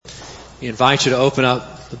I invite you to open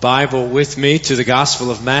up the Bible with me to the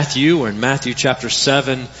Gospel of Matthew. We're in Matthew chapter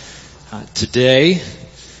 7 today.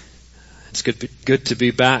 It's good to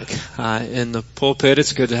be back in the pulpit.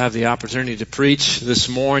 It's good to have the opportunity to preach this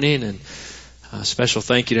morning. And a special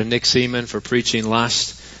thank you to Nick Seaman for preaching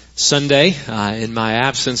last Sunday in my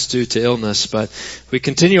absence due to illness. But we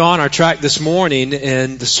continue on our track this morning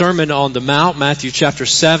in the Sermon on the Mount, Matthew chapter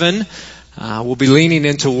 7. We'll be leaning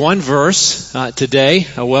into one verse today,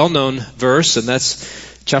 a well-known verse, and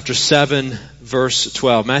that's chapter 7, verse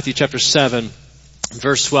 12. Matthew chapter 7,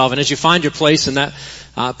 verse 12. And as you find your place in that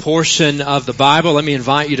portion of the Bible, let me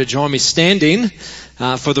invite you to join me standing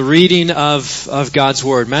for the reading of God's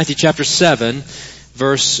Word. Matthew chapter 7,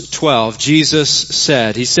 verse 12. Jesus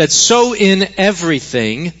said, He said, "So in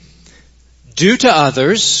everything, do to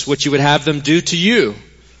others what you would have them do to you.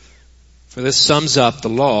 For this sums up the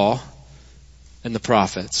law and the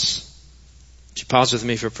prophets." Would you pause with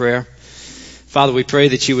me for prayer? Father, we pray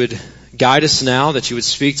that you would guide us now, that you would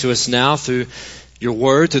speak to us now through your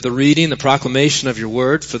word, through the reading, the proclamation of your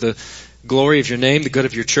word, for the glory of your name, the good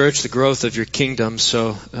of your church, the growth of your kingdom.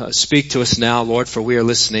 So speak to us now, Lord, for we are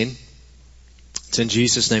listening. It's in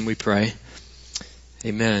Jesus' name we pray.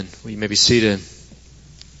 Amen. We may be seated.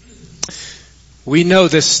 We know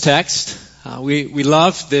this text. We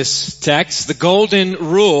love this text. The Golden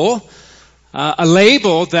Rule. A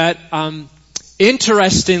label that,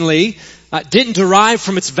 interestingly, didn't derive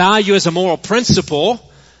from its value as a moral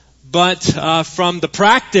principle, but from the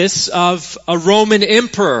practice of a Roman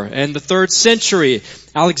emperor in the 3rd century,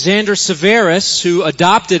 Alexander Severus, who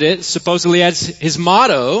adopted it supposedly as his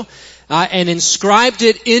motto, and inscribed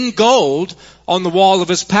it in gold on the wall of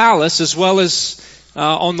his palace, as well as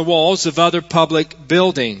on the walls of other public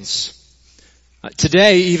buildings.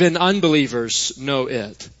 Today, even unbelievers know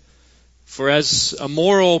it. For as a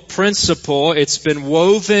moral principle, it's been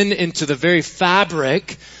woven into the very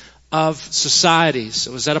fabric of societies.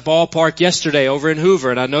 I was at a ballpark yesterday over in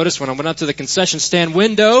Hoover, and I noticed when I went up to the concession stand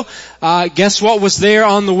window, guess what was there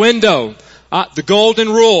on the window? The Golden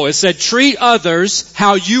Rule. It said, treat others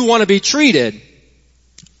how you want to be treated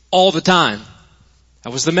all the time.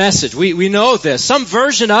 That was the message. We know this. Some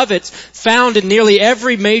version of it's found in nearly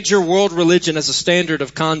every major world religion as a standard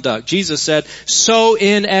of conduct. Jesus said, "So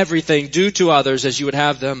in everything, do to others as you would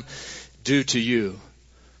have them do to you."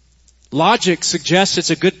 Logic suggests it's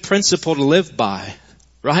a good principle to live by,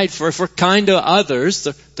 right? For if we're kind to others,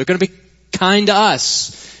 they're going to be kind to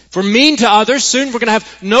us. If we're mean to others, soon we're going to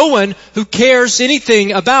have no one who cares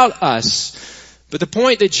anything about us. But the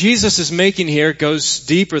point that Jesus is making here goes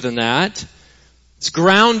deeper than that. It's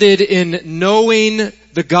grounded in knowing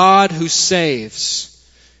the God who saves.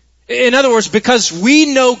 In other words, because we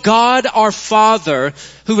know God our Father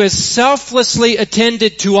who has selflessly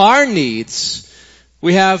attended to our needs,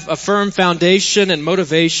 we have a firm foundation and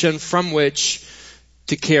motivation from which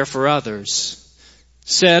to care for others.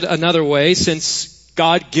 Said another way, since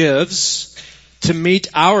God gives to meet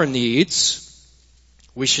our needs,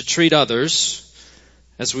 we should treat others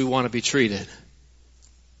as we want to be treated.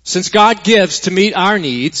 Since God gives to meet our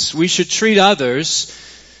needs, we should treat others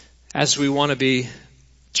as we want to be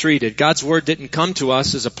treated. God's Word didn't come to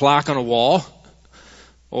us as a plaque on a wall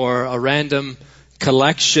or a random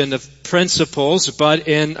collection of principles, but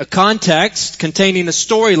in a context containing a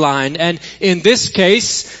storyline, and in this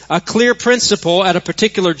case, a clear principle at a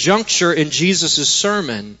particular juncture in Jesus'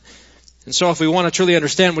 sermon. And so if we want to truly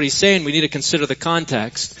understand what he's saying, we need to consider the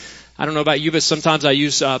context. I don't know about you, but sometimes I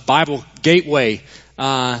use Bible Gateway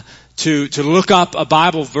to look up a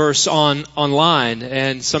Bible verse online,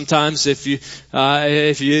 and sometimes if you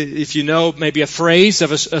know maybe a phrase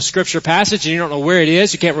of a scripture passage and you don't know where it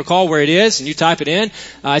is, you can't recall where it is, and you type it in,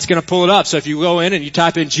 it's going to pull it up. So if you go in and you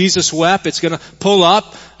type in Jesus wept, it's going to pull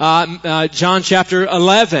up John chapter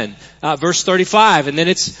 11, verse 35, and then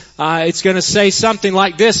it's going to say something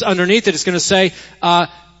like this underneath it. It's going to say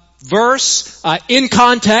verse in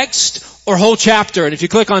context or whole chapter. And if you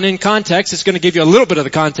click on in context, it's going to give you a little bit of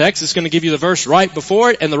the context. It's going to give you the verse right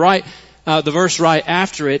before it and the verse right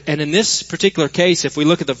after it. And in this particular case, if we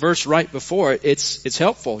look at the verse right before it, it's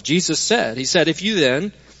helpful. Jesus said, He said, "If you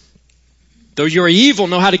then, though you are evil,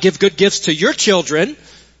 know how to give good gifts to your children,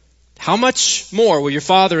 how much more will your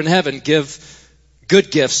Father in heaven give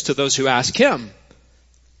good gifts to those who ask Him?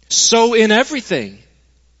 So in everything,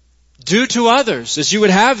 do to others as you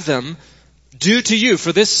would have them do to you,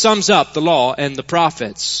 for this sums up the law and the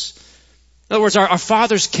prophets." In other words, our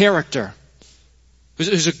Father's character,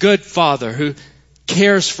 who's a good Father, who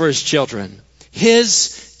cares for His children.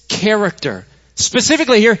 His character.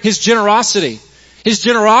 Specifically here, His generosity. His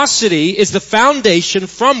generosity is the foundation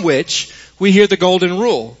from which we hear the Golden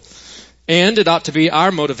Rule. And it ought to be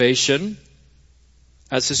our motivation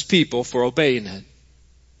as His people for obeying it.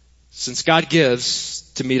 Since God gives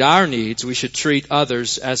to meet our needs, we should treat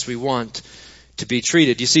others as we want to be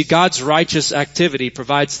treated. You see, God's righteous activity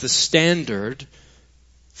provides the standard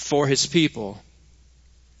for His people.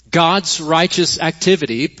 God's righteous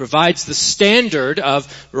activity provides the standard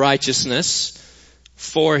of righteousness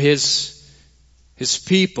for His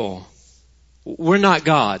people. We're not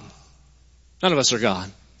God. None of us are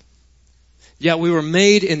God. Yet we were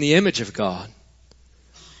made in the image of God.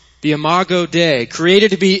 The Imago Dei,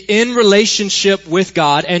 created to be in relationship with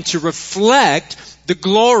God and to reflect the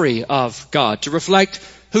glory of God, to reflect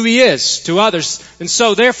who He is to others. And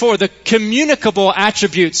so therefore the communicable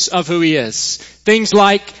attributes of who He is, things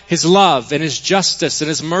like His love and His justice and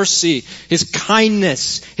His mercy, His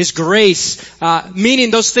kindness, His grace,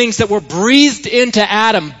 meaning those things that were breathed into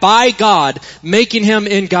Adam by God, making him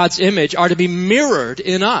in God's image, are to be mirrored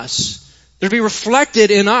in us. They're to be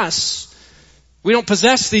reflected in us. We don't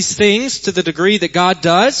possess these things to the degree that God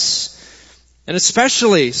does, and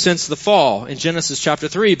especially since the fall in Genesis chapter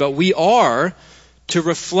 3, but we are to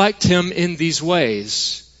reflect Him in these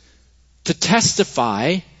ways, to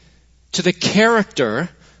testify to the character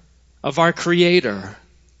of our Creator.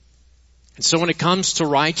 And so when it comes to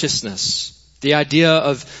righteousness, the idea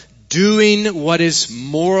of doing what is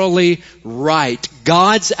morally right,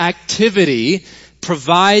 God's activity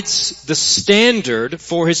provides the standard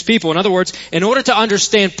for His people. In other words, in order to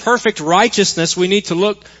understand perfect righteousness, we need to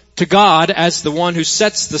look to God as the one who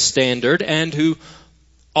sets the standard and who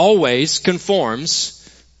always conforms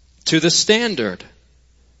to the standard.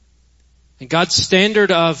 And God's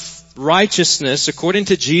standard of righteousness, according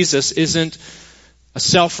to Jesus, isn't a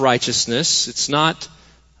self-righteousness. It's not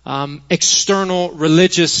external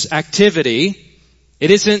religious activity.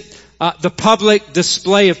 It isn't the public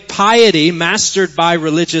display of piety mastered by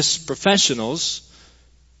religious professionals.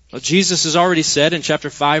 Well, Jesus has already said in chapter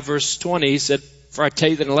 5 verse 20, He said, "For I tell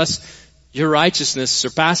you that unless your righteousness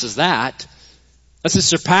surpasses that, unless it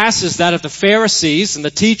surpasses that of the Pharisees and the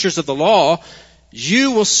teachers of the law,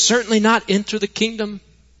 you will certainly not enter the kingdom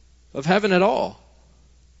of heaven at all."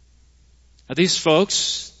 Now these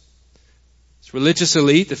folks, this religious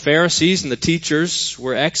elite, the Pharisees and the teachers,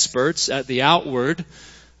 were experts at the outward,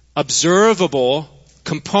 observable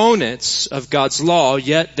components of God's law,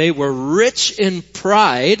 yet they were rich in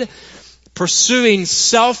pride, pursuing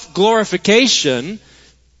self-glorification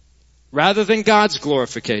rather than God's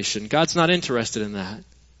glorification. God's not interested in that.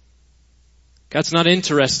 God's not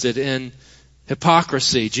interested in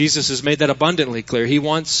hypocrisy. Jesus has made that abundantly clear. He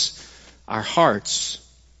wants our hearts.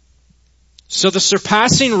 So the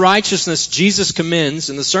surpassing righteousness Jesus commends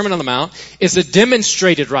in the Sermon on the Mount is a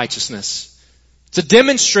demonstrated righteousness. It's a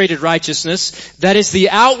demonstrated righteousness that is the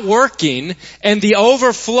outworking and the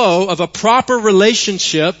overflow of a proper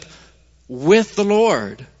relationship with the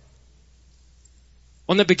Lord.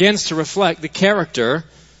 One that begins to reflect the character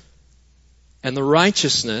and the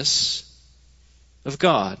righteousness of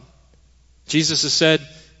God. Jesus has said,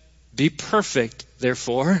 "Be perfect,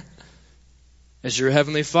 therefore, as your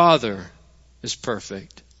heavenly Father is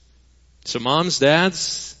perfect." So moms,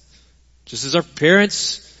 dads, just as our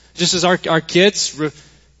parents, just as our kids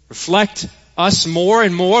reflect us more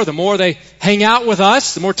and more, the more they hang out with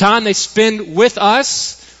us, the more time they spend with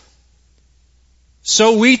us,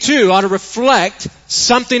 so we too ought to reflect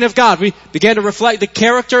something of God. We begin to reflect the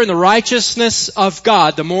character and the righteousness of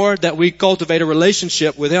God the more that we cultivate a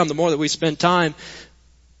relationship with Him, the more that we spend time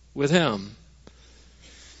with Him.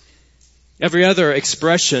 Every other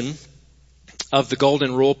expression of the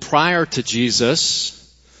golden rule prior to Jesus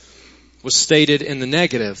was stated in the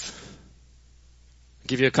negative. I'll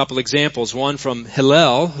give you a couple examples. One from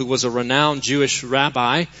Hillel, who was a renowned Jewish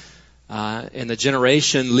rabbi in the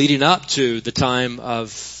generation leading up to the time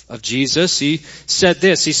of Jesus. He said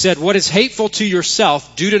this. He said, "What is hateful to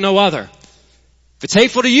yourself, do to no other. If it's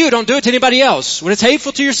hateful to you, don't do it to anybody else. When it's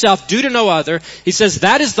hateful to yourself, do to no other." He says,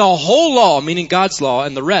 "That is the whole law," meaning God's law,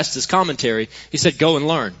 "and the rest is commentary." He said, "Go and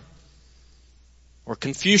learn." Or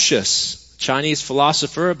Confucius, Chinese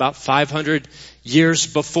philosopher about 500 years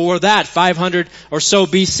before that, 500 or so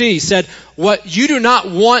BC, said, "What you do not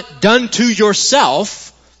want done to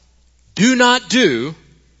yourself, do not do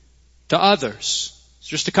to others." It's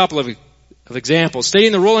just a couple of examples.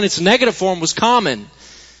 Stating the rule in its negative form was common,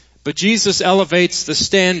 but Jesus elevates the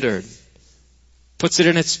standard, puts it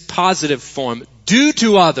in its positive form. Do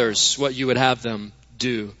to others what you would have them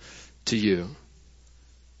do to you.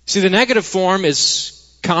 See, the negative form is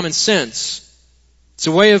common sense. It's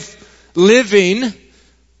a way of living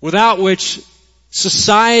without which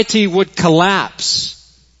society would collapse.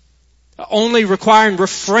 only requiring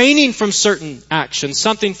refraining from certain actions,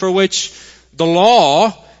 something for which the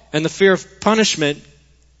law and the fear of punishment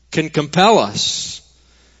can compel us.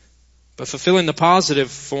 But fulfilling the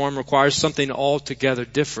positive form requires something altogether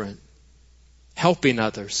different. Helping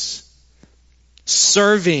others,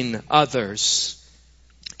 serving others,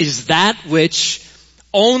 is that which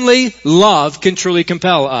only love can truly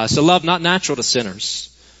compel us. A love not natural to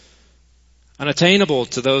sinners, unattainable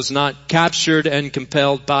to those not captured and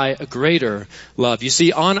compelled by a greater love. You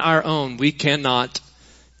see, on our own, we cannot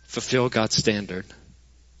fulfill God's standard.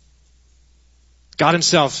 God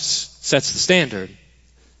himself sets the standard.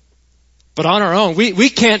 But on our own, we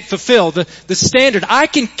can't fulfill the standard. I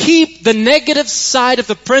can keep the negative side of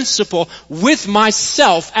the principle with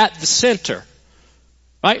myself at the center.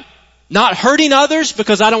 Right? Not hurting others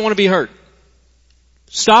because I don't want to be hurt.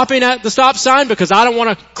 Stopping at the stop sign because I don't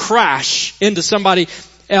want to crash into somebody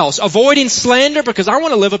else. Avoiding slander because I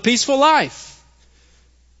want to live a peaceful life.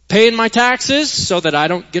 Paying my taxes so that I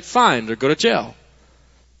don't get fined or go to jail.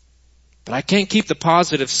 But I can't keep the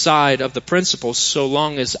positive side of the principle so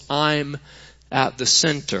long as I'm at the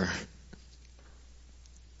center.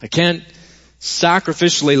 I can't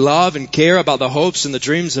sacrificially love and care about the hopes and the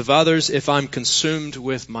dreams of others if I'm consumed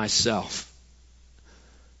with myself.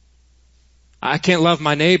 I can't love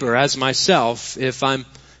my neighbor as myself if I'm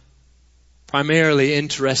primarily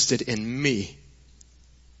interested in me.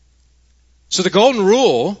 So the golden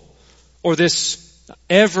rule, or this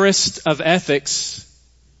Everest of ethics,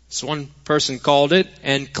 as one person called it,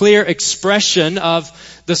 and clear expression of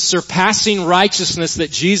the surpassing righteousness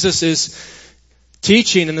that Jesus is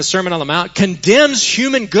teaching in the Sermon on the Mount, condemns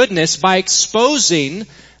human goodness by exposing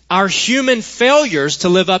our human failures to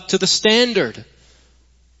live up to the standard.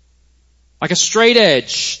 Like a straight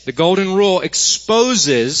edge, the golden rule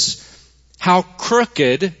exposes how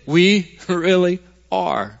crooked we really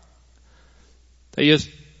are. They use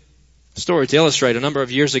story to illustrate. A number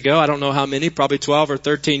of years ago, I don't know how many, probably 12 or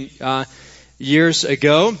 13 years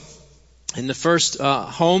ago, in the first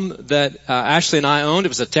home that Ashley and I owned, it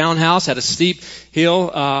was a townhouse, had a steep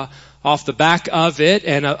hill off the back of it,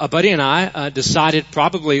 and a buddy and I decided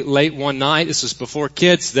probably late one night, this was before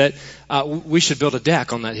kids, that we should build a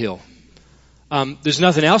deck on that hill. There's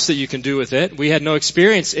nothing else that you can do with it. We had no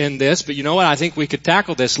experience in this, but you know what? I think we could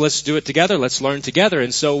tackle this. Let's do it together. Let's learn together.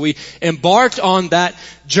 And so we embarked on that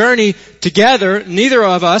journey together, neither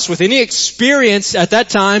of us with any experience at that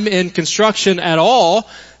time in construction at all.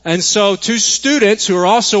 And so two students who are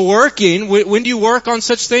also working, when do you work on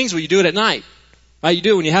such things? Well, you do it at night. Right? You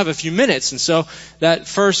do it when you have a few minutes. And so that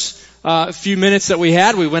first few minutes that we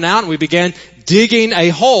had, we went out and we began digging a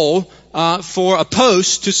hole for a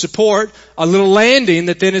post to support a little landing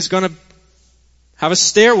that then is going to have a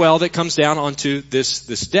stairwell that comes down onto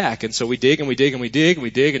this deck. And so we dig and we dig and we dig and we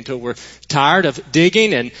dig until we're tired of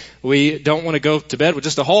digging and we don't want to go to bed with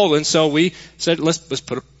just a hole. And so we said, let's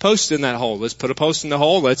put a post in that hole. Let's put a post in the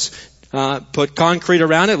hole. Let's put concrete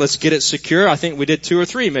around it. Let's get it secure. I think we did 2 or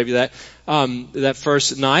 3 maybe that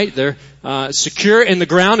first night. They're secure in the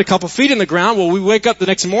ground, a couple feet in the ground. Well, we wake up the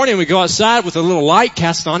next morning and we go outside with a little light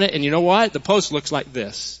cast on it, and you know what? The post looks like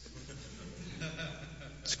this.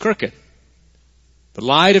 It's crooked. The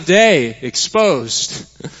light of day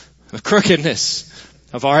exposed the crookedness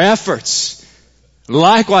of our efforts.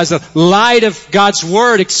 Likewise, the light of God's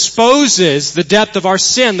Word exposes the depth of our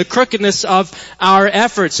sin, the crookedness of our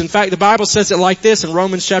efforts. In fact, the Bible says it like this in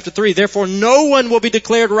Romans chapter 3. Therefore, no one will be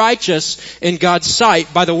declared righteous in God's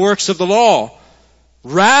sight by the works of the law.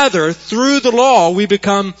 Rather, through the law, we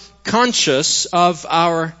become conscious of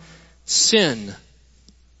our sin.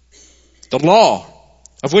 The law,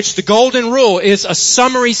 of which the golden rule is a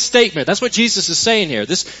summary statement. That's what Jesus is saying here.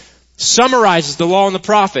 This summarizes the law and the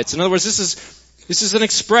prophets. In other words, this is an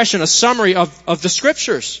expression, a summary of the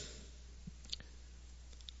Scriptures.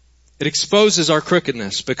 It exposes our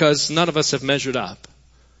crookedness because none of us have measured up.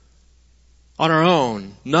 On our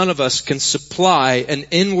own, none of us can supply an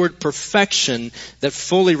inward perfection that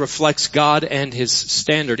fully reflects God and His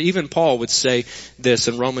standard. Even Paul would say this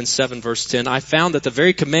in Romans 7 verse 10. I found that the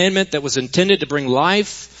very commandment that was intended to bring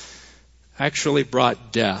life actually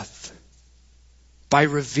brought death by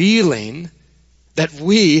revealing that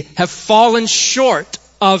we have fallen short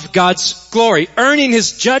of God's glory, earning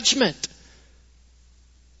His judgment.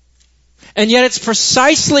 And yet it's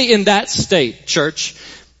precisely in that state, church,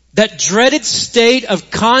 that dreaded state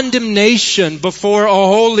of condemnation before a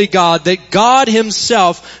holy God, that God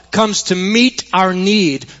Himself comes to meet our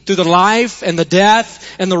need through the life and the death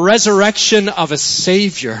and the resurrection of a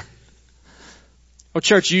Savior. Oh,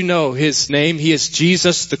 church, you know His name. He is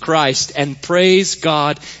Jesus the Christ. And praise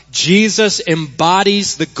God, Jesus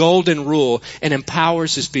embodies the golden rule and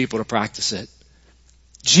empowers His people to practice it.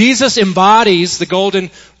 Jesus embodies the golden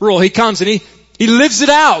rule. He comes and He lives it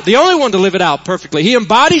out. The only one to live it out perfectly. He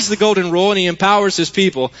embodies the golden rule and He empowers His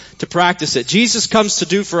people to practice it. Jesus comes to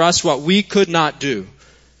do for us what we could not do.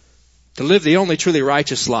 To live the only truly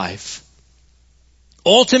righteous life.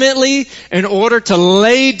 Ultimately, in order to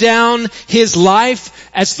lay down His life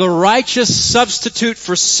as the righteous substitute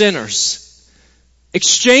for sinners,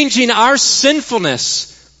 exchanging our sinfulness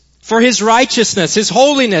for His righteousness, His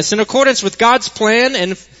holiness, in accordance with God's plan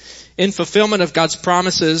and in fulfillment of God's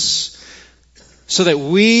promises, so that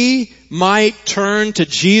we might turn to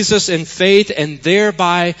Jesus in faith and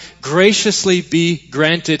thereby graciously be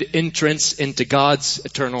granted entrance into God's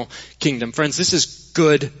eternal kingdom. Friends, this is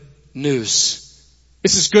good news.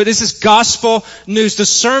 This is good. This is gospel news. The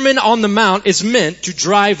Sermon on the Mount is meant to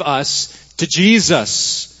drive us to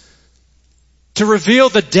Jesus. To reveal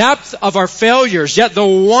the depth of our failures, yet the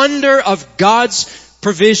wonder of God's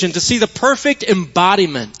provision. To see the perfect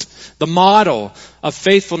embodiment, the model of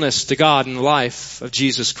faithfulness to God in the life of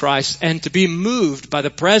Jesus Christ. And to be moved by the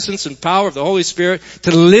presence and power of the Holy Spirit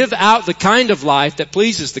to live out the kind of life that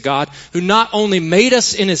pleases the God who not only made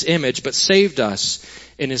us in His image, but saved us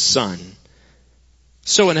in His Son.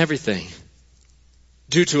 So in everything,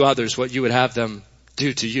 do to others what you would have them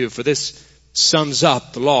do to you. For this sums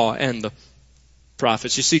up the law and the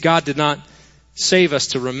prophets. You see, God did not save us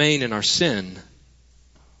to remain in our sin.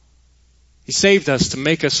 He saved us to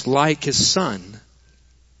make us like His Son,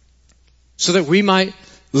 so that we might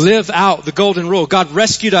live out the golden rule. God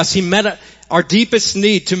rescued us. He met our deepest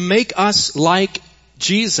need to make us like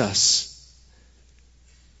Jesus.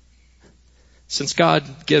 Since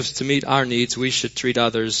God gives to meet our needs, we should treat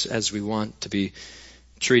others as we want to be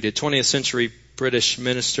treated. 20th century British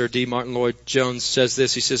minister D. Martin Lloyd-Jones says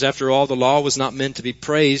this. He says, after all, the law was not meant to be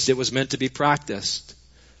praised, it was meant to be practiced.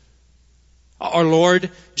 Our Lord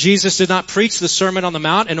Jesus did not preach the Sermon on the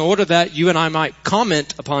Mount in order that you and I might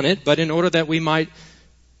comment upon it, but in order that we might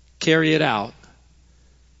carry it out.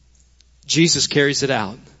 Jesus carries it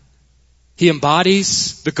out. He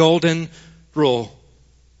embodies the golden rule.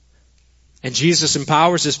 And Jesus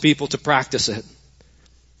empowers His people to practice it.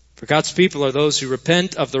 For God's people are those who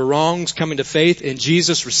repent of their wrongs, coming to faith in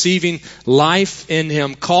Jesus, receiving life in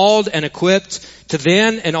Him, called and equipped to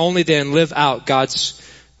then and only then live out God's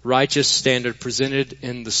righteous standard presented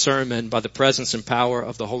in the sermon by the presence and power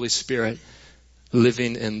of the Holy Spirit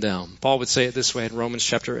living in them. Paul would say it this way in Romans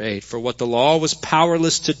chapter 8. For what the law was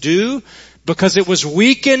powerless to do, because it was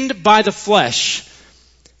weakened by the flesh,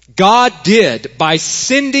 God did by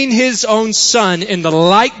sending His own Son in the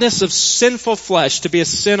likeness of sinful flesh to be a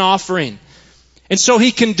sin offering. And so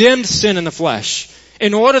He condemned sin in the flesh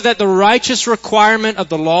in order that the righteous requirement of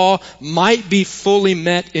the law might be fully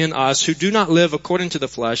met in us who do not live according to the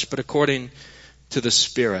flesh, but according to the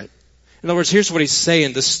Spirit. In other words, here's what he's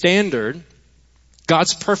saying. The standard,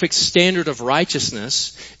 God's perfect standard of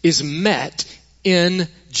righteousness, is met in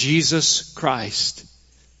Jesus Christ.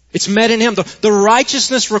 It's met in Him. The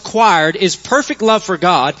righteousness required is perfect love for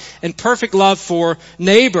God and perfect love for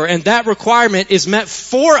neighbor. And that requirement is met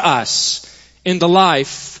for us in the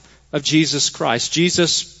life of Jesus Christ.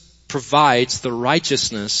 Jesus provides the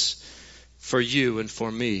righteousness for you and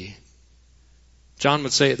for me. John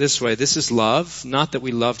would say it this way. This is love, not that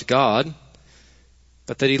we loved God,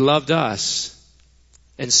 but that He loved us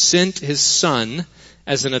and sent His Son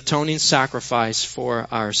as an atoning sacrifice for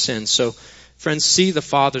our sins. So, friends, see the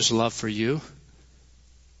Father's love for you.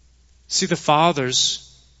 See the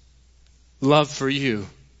Father's love for you.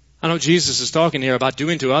 I know Jesus is talking here about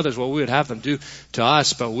doing to others what we would have them do to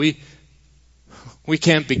us, but we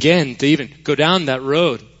can't begin to even go down that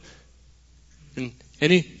road in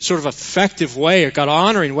any sort of effective way or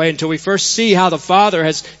God-honoring way until we first see how the Father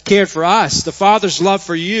has cared for us. The Father's love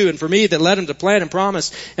for you and for me that led Him to plan and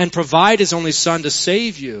promise and provide His only Son to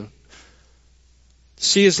save you.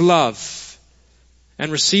 See His love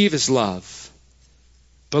and receive His love,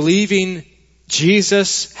 believing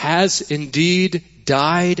Jesus has indeed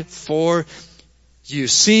died for you.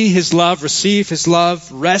 See His love, receive His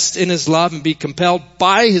love, rest in His love, and be compelled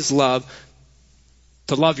by His love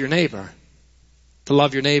to love your neighbor. To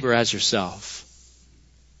love your neighbor as yourself.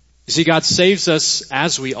 You see, God saves us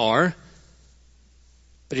as we are,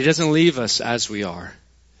 but He doesn't leave us as we are.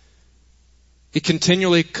 He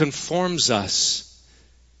continually conforms us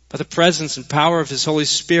by the presence and power of His Holy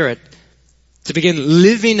Spirit to begin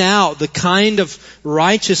living out the kind of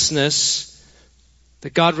righteousness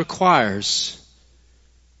that God requires.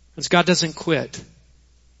 Because God doesn't quit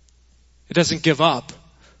It doesn't give up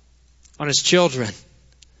on His children.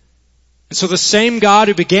 And so the same God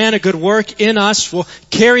who began a good work in us will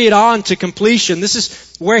carry it on to completion. This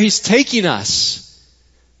is where He's taking us.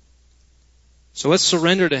 So let's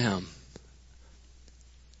surrender to Him.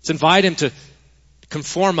 Let's invite Him to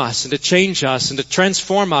conform us and to change us and to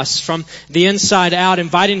transform us from the inside out,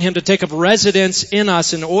 inviting Him to take up residence in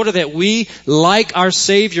us in order that we, like our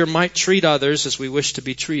Savior, might treat others as we wish to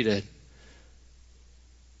be treated.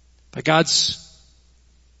 By God's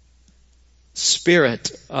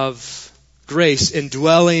Spirit of grace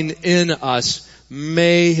indwelling in us,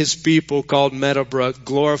 may His people called Meadowbrook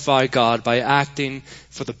glorify God by acting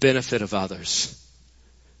for the benefit of others.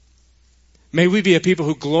 May we be a people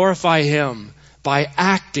who glorify Him by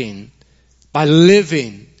acting, by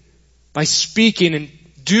living, by speaking and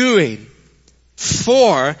doing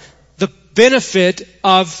for the benefit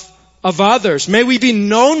of others. May we be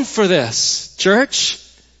known for this, church.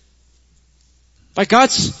 By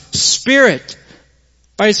God's Spirit,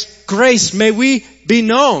 by His grace, may we be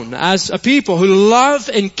known as a people who love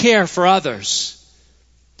and care for others.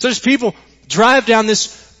 So as people drive down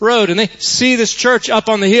this road and they see this church up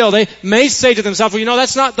on the hill, they may say to themselves, well, you know,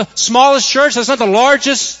 that's not the smallest church, that's not the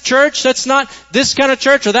largest church, that's not this kind of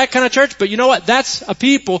church or that kind of church, but you know what? That's a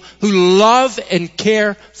people who love and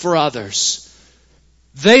care for others.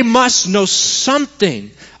 They must know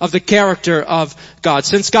something of the character of God.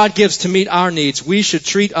 Since God gives to meet our needs, we should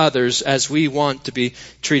treat others as we want to be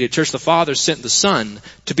treated. Church, the Father sent the Son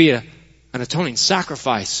to be an atoning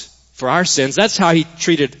sacrifice for our sins. That's how He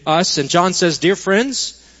treated us. And John says, dear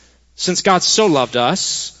friends, since God so loved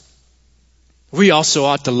us, we also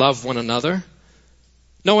ought to love one another.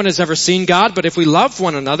 No one has ever seen God, but if we love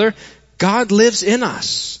one another, God lives in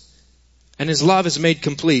us, and His love is made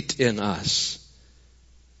complete in us.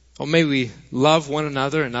 Oh, may we love one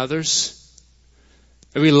another and others.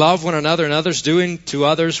 May we love one another and others, doing to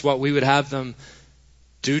others what we would have them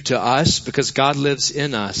do to us, because God lives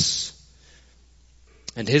in us.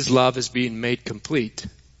 And His love is being made complete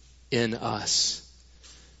in us.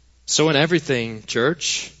 So in everything,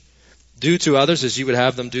 church, do to others as you would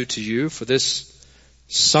have them do to you, for this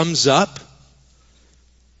sums up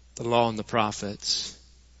the law and the prophets.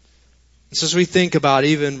 So as we think about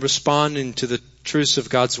even responding to the truths of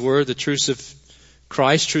God's Word, the truths of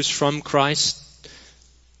Christ, truths from Christ,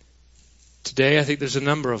 today I think there's a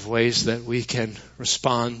number of ways that we can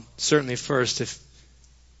respond. Certainly first, if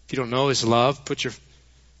you don't know His love, put your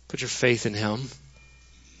faith in Him.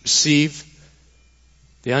 Receive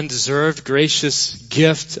the undeserved, gracious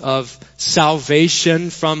gift of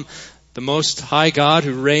salvation from the Most High God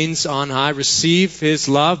who reigns on high. Receive His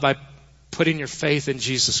love by putting your faith in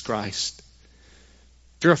Jesus Christ.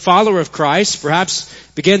 If you're a follower of Christ, perhaps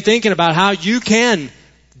begin thinking about how you can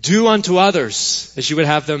do unto others as you would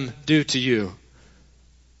have them do to you.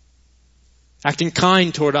 Acting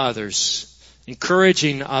kind toward others,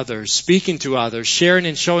 encouraging others, speaking to others, sharing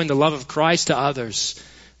and showing the love of Christ to others,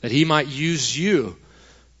 that He might use you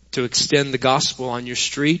to extend the gospel on your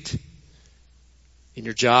street, in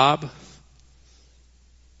your job,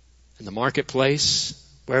 in the marketplace,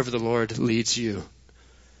 wherever the Lord leads you.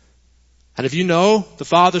 And if you know the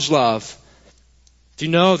Father's love, if you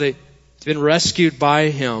know that you've been rescued by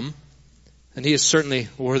Him, and He is certainly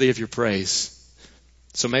worthy of your praise.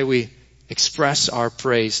 So may we express our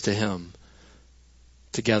praise to Him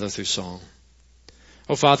together through song.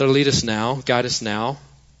 Oh, Father, lead us now, guide us now.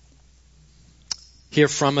 Hear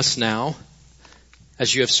from us now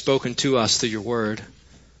as You have spoken to us through Your Word.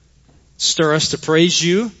 Stir us to praise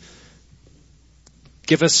You.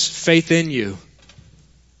 Give us faith in You.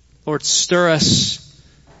 Lord, stir us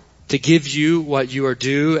to give You what You are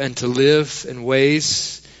due and to live in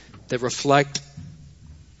ways that reflect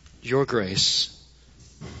Your grace.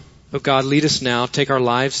 Oh God, lead us now. Take our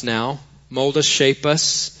lives now. Mold us, shape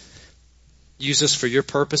us. Use us for Your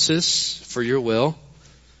purposes, for Your will.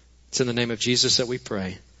 It's in the name of Jesus that we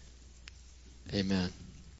pray. Amen.